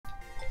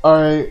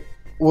Alright,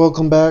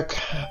 welcome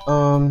back.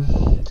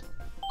 I'm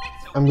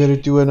gonna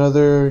do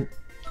another,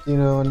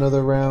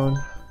 another round,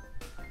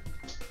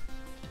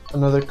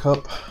 another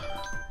cup.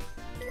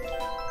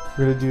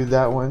 We're gonna do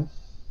that one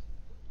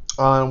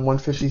on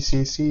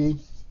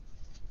 150cc.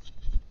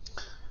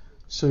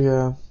 So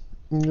yeah,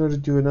 I'm gonna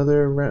do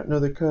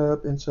another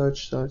cup and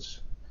such.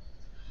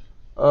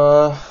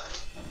 Uh,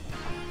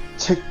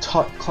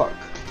 TikTok clock.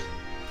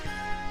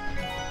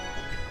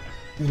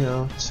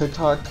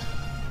 TikTok,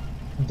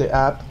 the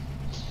app.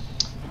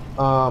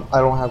 I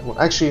don't have one.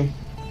 Actually,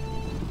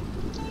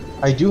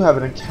 I do have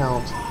an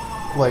account,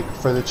 like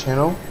for the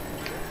channel,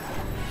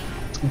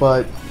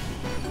 but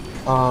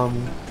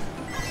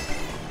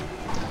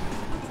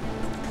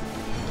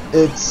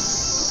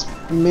it's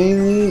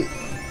mainly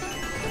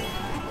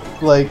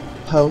like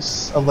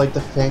posts of like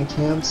the fan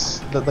cams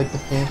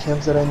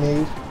that I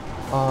made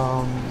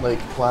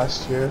like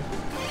last year.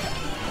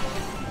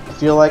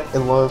 If you're like a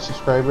loyal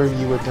subscriber,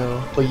 you would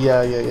know. But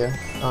yeah.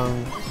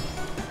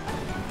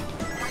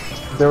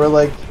 There were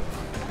like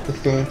the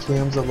fan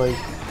cams of like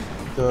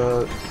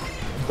the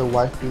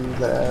waifu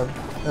that I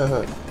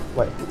have.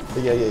 Waifu.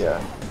 But yeah.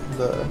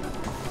 The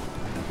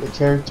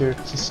character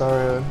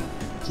Kisara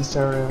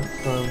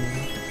from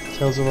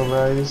Tales of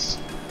Arise.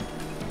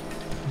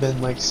 Been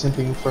like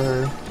simping for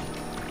her,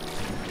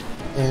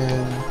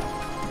 and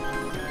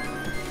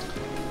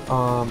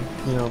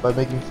by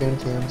making fan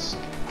cams,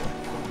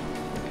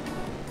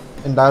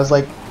 and that was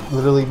like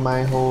literally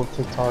my whole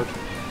TikTok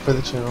for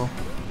the channel.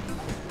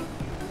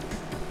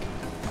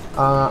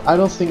 I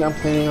don't think I'm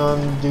planning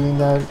on doing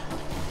that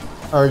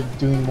or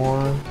doing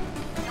more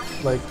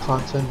like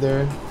content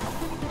there.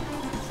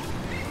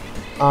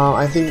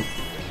 I think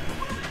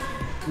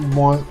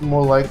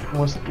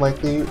most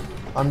likely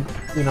I'm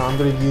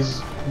gonna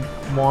use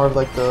more of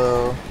like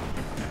the,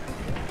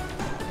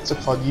 what's it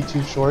called,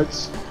 YouTube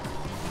Shorts,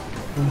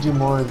 and do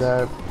more of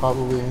that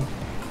probably.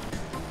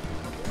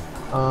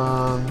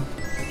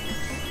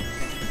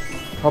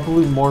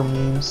 Probably more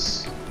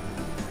memes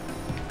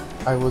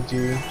I will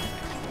do.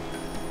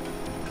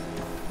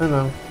 I don't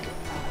know.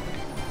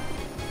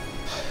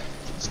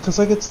 It's cause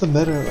like it's the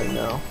meta right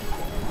now.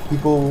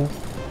 People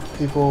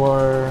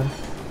more,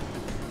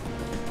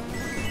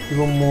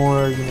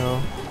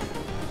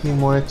 paying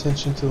more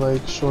attention to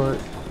like short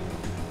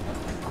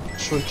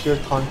tier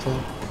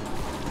content,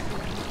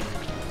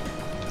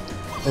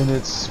 and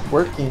it's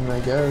working, I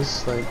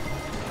guess. Like,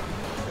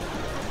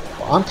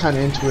 I'm kind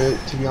of into it,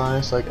 to be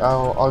honest. Like,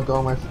 I'll go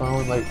on my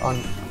phone, like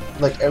on,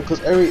 like,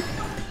 because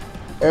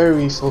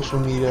every social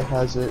media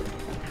has it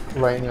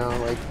right now,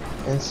 like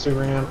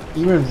Instagram,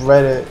 even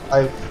Reddit.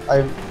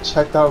 I've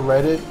checked out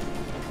Reddit.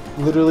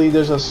 Literally,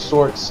 there's a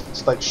shorts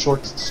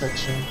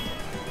section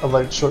of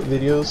like short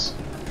videos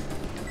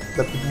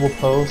that people will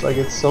post. Like,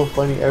 it's so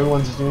funny.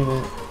 Everyone's doing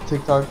it.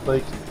 TikTok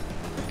like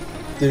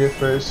did it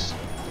first.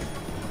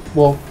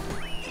 Well,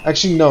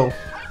 actually no.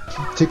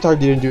 TikTok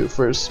didn't do it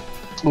first.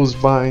 It was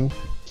Vine.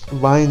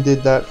 Vine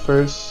did that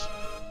first.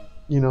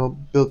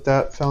 Built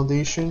that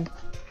foundation.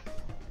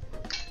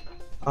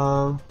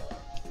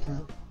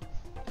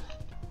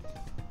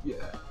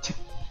 Yeah,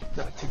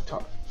 not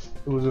TikTok.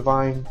 It was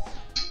Vine.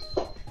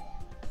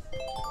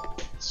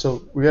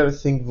 So we gotta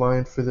thank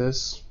Vine for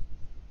this.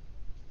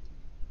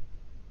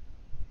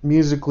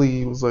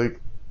 Musically, it was like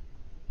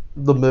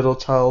the middle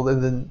child,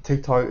 and then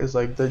TikTok is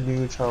like the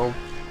new child.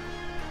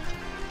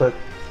 But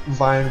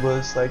Vine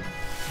was like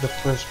the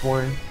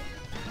firstborn.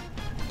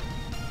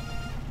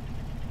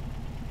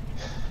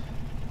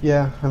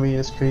 Yeah, I mean,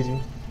 it's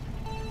crazy.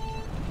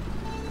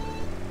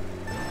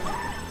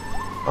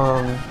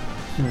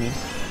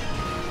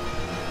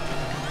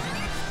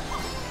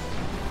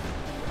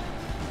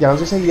 Yeah, I was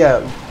just saying,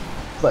 yeah,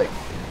 like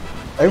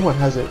everyone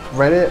has it.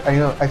 Reddit, I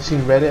know, I've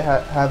seen Reddit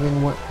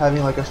having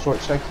like a short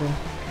section.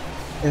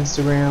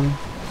 Instagram.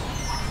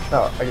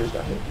 Oh, I just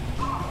got hit.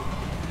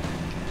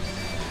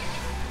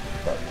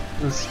 But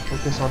let's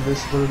focus on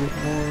this a little bit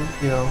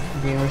more.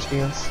 Gamer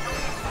stance.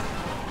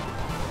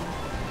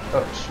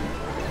 Oh shoot.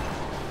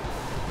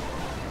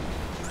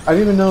 I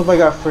don't even know if I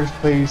got first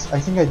place. I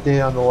think I did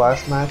on the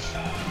last match.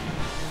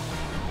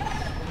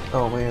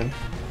 Oh man.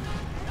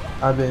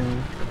 I've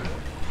been.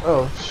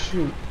 Oh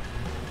shoot.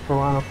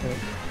 Piranha Plant.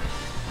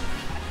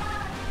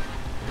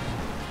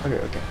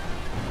 Okay.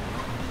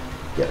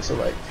 Yeah, so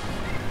like.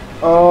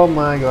 Oh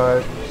my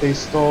god. They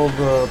stole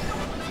the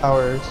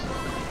powers.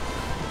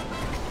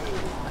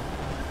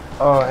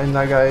 Oh, and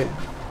that guy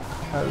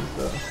has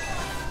the.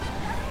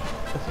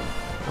 Okay.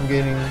 I'm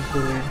gaining the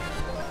lead.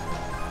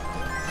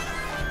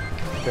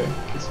 Okay,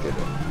 let's get it.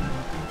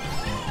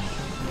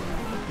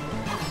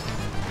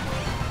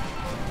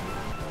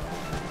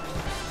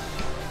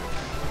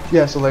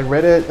 Yeah, so like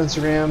Reddit,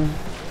 Instagram,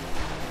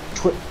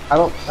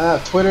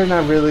 Twitter,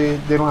 not really.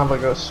 They don't have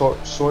like a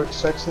short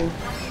section.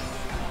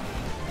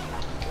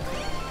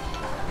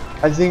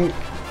 I think,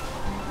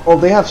 well,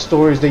 they have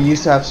stories. They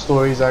used to have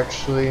stories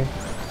actually,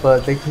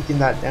 but they're taking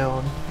that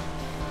down.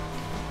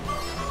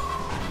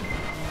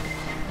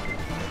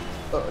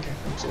 Oh, okay,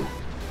 I'm safe.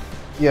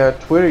 yeah,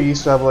 Twitter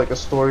used to have like a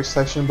story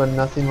section, but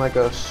nothing like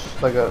a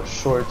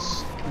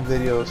shorts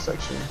video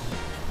section.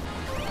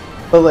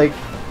 But like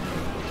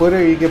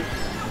Twitter, you could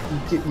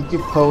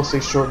post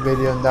a short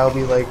video and that'll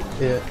be like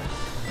it.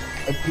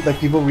 Like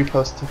people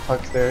repost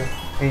TikToks there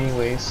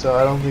anyway, so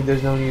I don't think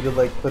there's no need to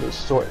like put a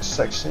short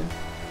section.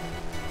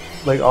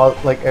 Like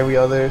every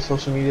other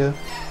social media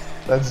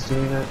that's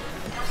doing it.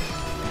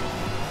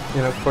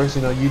 And of course,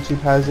 you know, YouTube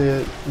has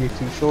it,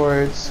 YouTube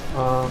Shorts.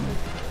 I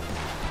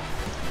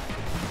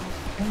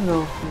don't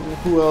know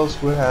who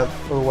else would have,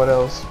 or what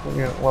else,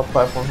 you know, what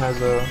platform has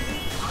a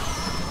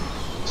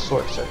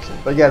short section.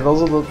 But yeah,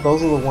 those are the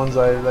ones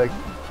I like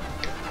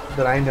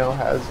that I know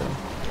has them.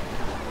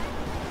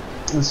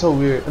 It's so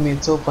weird. I mean,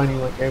 it's so funny.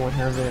 Like everyone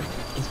has it.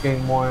 It's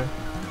getting more,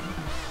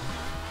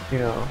 you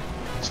know,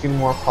 it's getting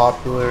more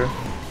popular,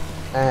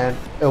 and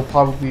it'll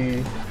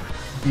probably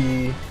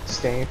be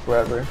staying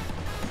forever.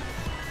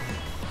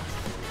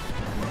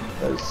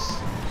 It's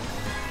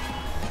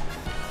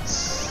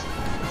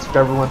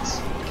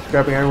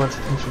grabbing everyone's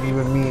attention,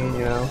 even me.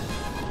 You know,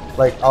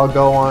 like I'll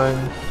go on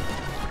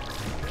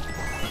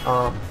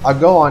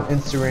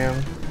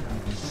Instagram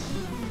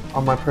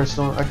on my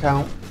personal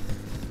account.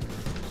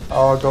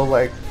 I'll go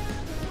like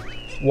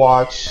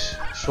watch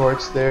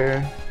shorts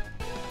there.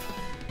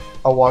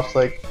 I'll watch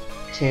like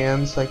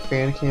cams, like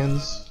fan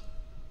cams,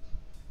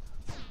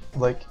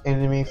 like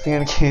anime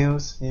fan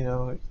cams, you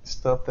know,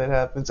 stuff that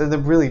happens, and they're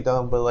really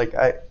dumb, but like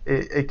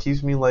it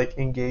keeps me like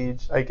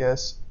engaged, I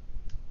guess,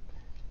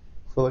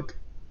 for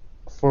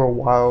a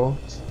while.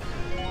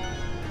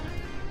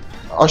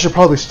 I should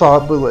probably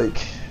stop, but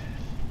like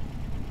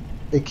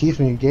it keeps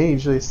me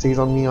engaged. It stays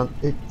me on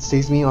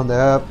the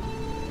app,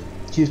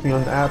 keeps me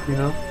on the app, you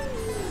know.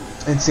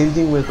 And same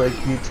thing with like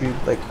YouTube.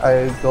 Like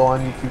I go on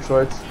YouTube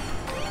Shorts,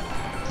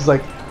 cause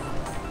like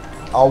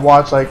I'll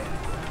watch like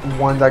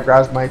one that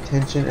grabs my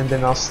attention, and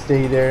then I'll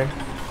stay there.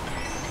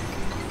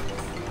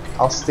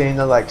 I'll stay in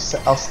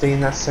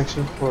that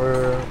section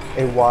for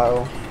a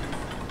while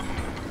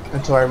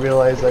until I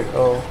realize like,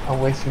 oh, I'm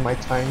wasting my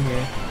time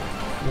here,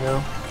 you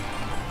know.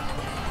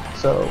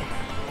 So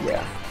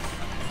yeah,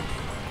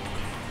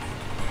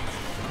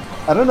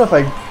 I don't know if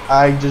I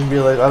just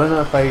realized, I don't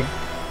know if I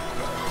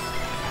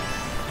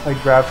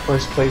grabbed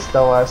first place that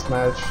last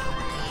match,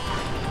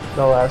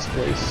 the last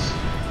place.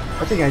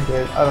 I think I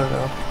did. I don't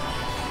know.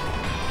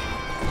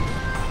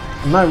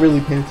 I'm not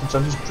really paying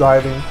attention. I'm just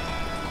driving.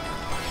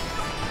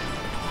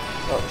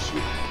 Oh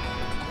shoot!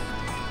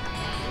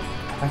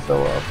 I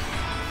fell off.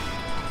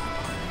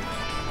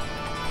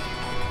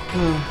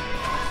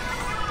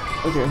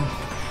 Okay.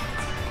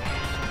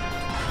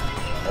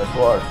 I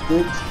blocked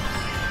it.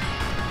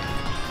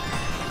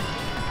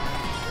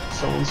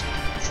 Someone's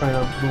trying to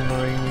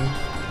boomerang me.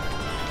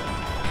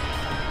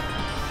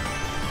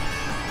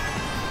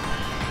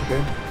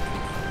 Okay.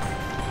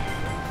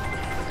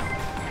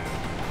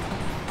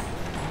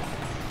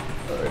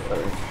 Alright.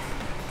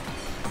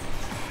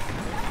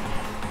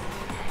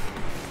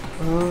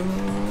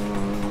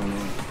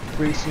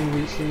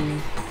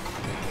 Racing.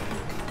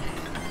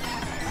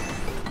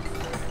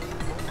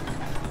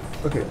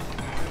 Okay.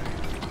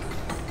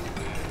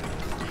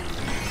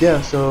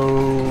 Yeah, so...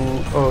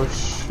 Oh,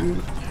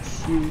 shoot.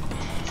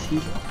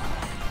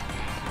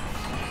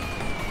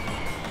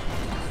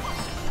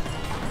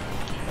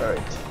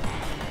 Alright.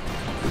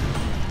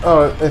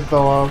 Oh, it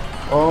fell off.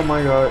 Oh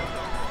my god.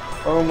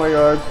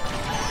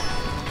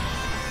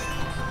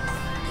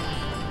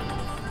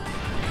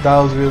 That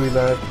was really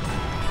bad.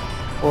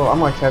 Well, I'm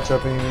gonna catch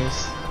up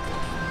anyways.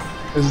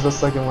 This is the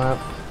second lap.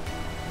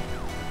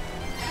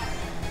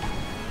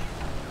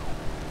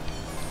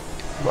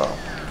 Wow.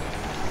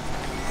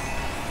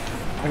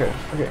 Okay,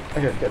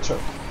 I gotta catch up.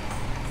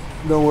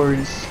 No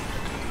worries.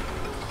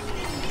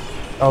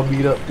 I'll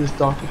beat up this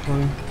Donkey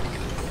Kong.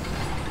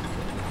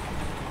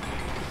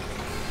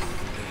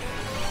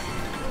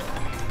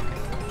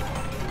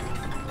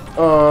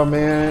 Oh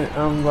man,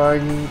 I'm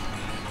lagging.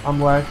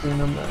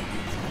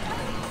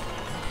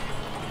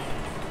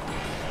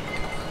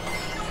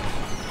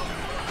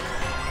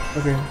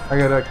 Okay, I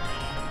gotta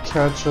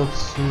catch up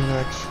soon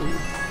actually.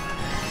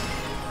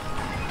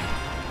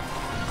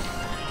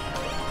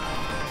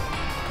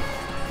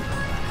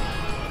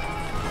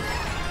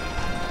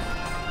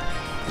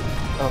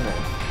 Oh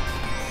man.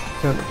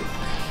 Can't make it.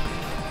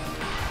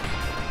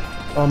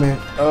 Oh man.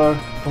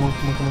 Come on.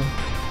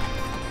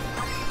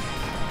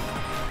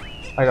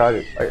 I got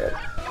it. I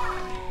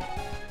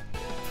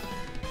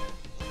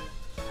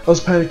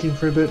was panicking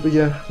for a bit, but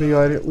yeah, we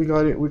got it. We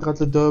got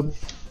the dub.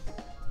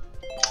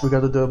 We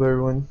got the dub,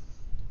 everyone.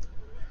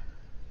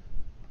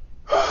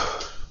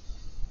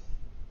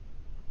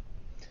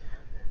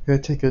 Gotta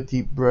take a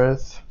deep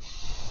breath.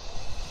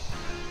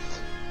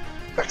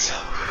 Exhale.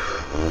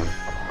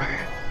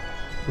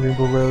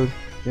 Rainbow Road,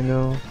 you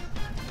know.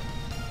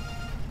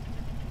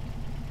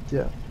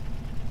 Yeah.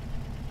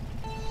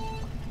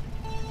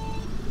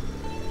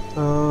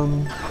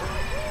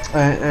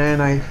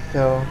 And I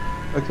fell.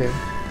 Okay.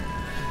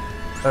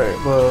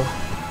 Alright, well,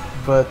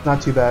 but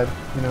not too bad,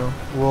 you know.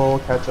 We'll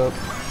catch up.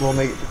 We'll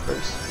make it to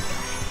first.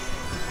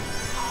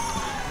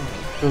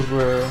 because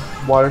we're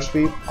water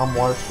sweep. I'm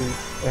water sweep,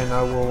 and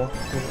I will,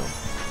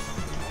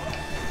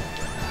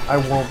 I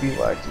won't be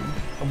lacking.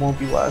 I won't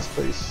be last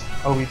place.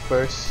 I'll be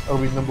first. I'll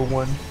be number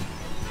one.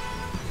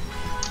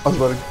 I was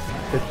about to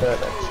hit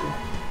that actually.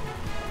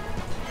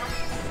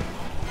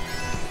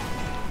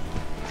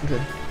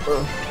 Okay.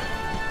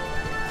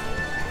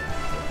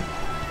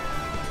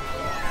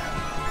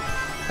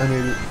 I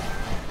made it.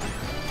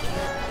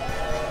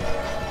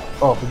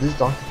 Oh, but this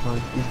Donkey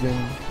Kong, he's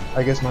been,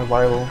 I guess, my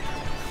rival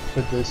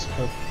for this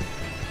cup.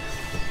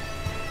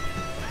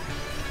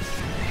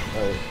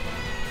 Alright,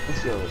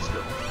 let's go, let's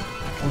go.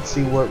 Let's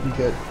see what we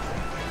get.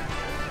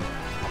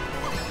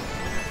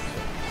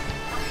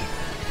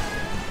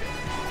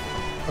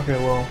 Okay,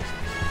 well,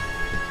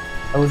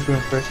 I was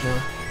going first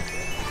now.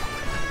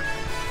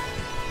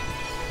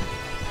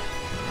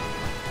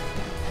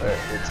 Alright,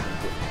 let's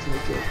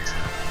make it.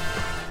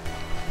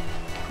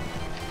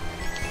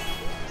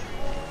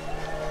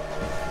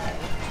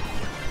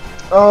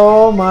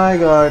 Oh my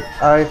god,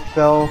 I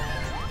fell.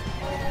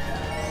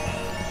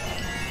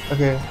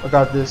 Okay, I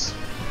got this.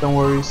 Don't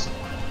worry.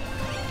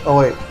 Oh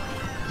wait,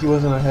 he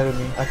wasn't ahead of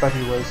me. I thought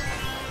he was.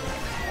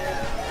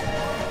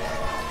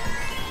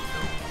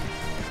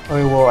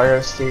 Okay, well, I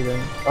gotta stay then.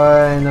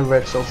 And the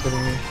red shell's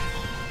hitting me.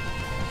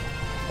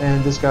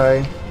 And this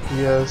guy,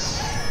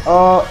 yes.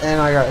 Oh, and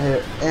I got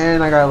hit.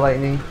 And I got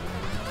lightning.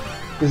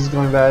 This is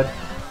going bad.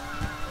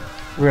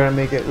 We gotta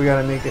make it, we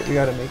gotta make it, we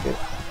gotta make it.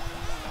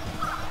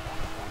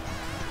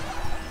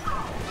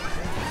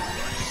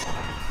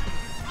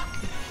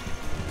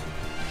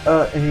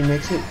 And he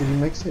makes it? Did he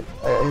makes it?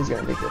 He's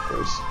gonna make it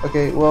first.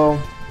 Okay, well,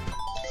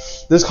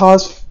 this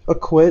caused a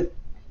quit,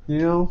 you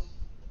know?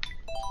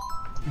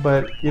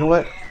 But, you know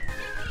what?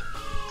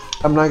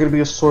 I'm not gonna be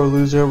a sore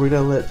loser. We're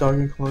gonna let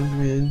Donkey Kong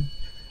win.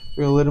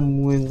 We're gonna let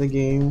him win the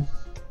game.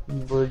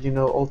 But, you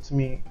know,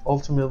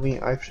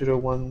 ultimately, I should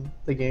have won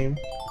the game.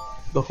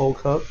 The whole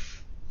cup.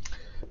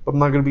 But I'm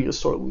not gonna be a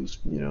sore loser,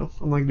 you know?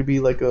 I'm not gonna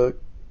be like a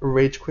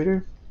rage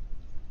quitter.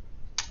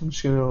 I'm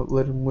just gonna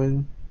let him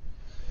win.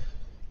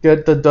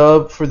 Get the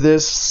dub for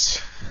this,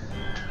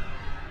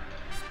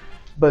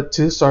 but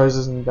 2 stars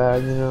isn't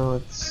bad, you know.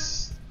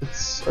 It's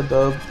a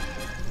dub.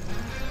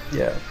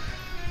 Yeah.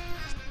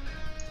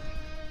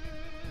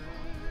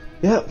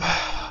 Yep.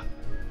 I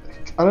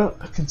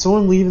don't. Can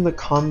someone leave in the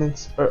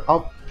comments, or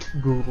I'll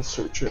Google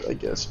search it, I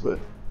guess. But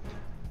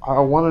I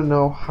want to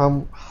know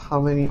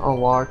how many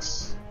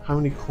unlocks, how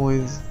many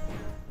coins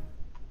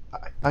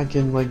I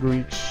can like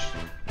reach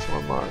to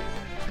unlock.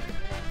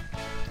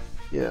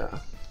 Yeah.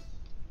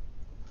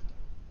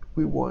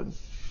 We won.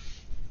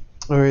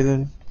 Alright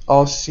then.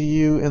 I'll see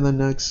you in the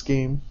next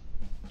game.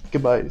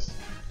 Goodbye.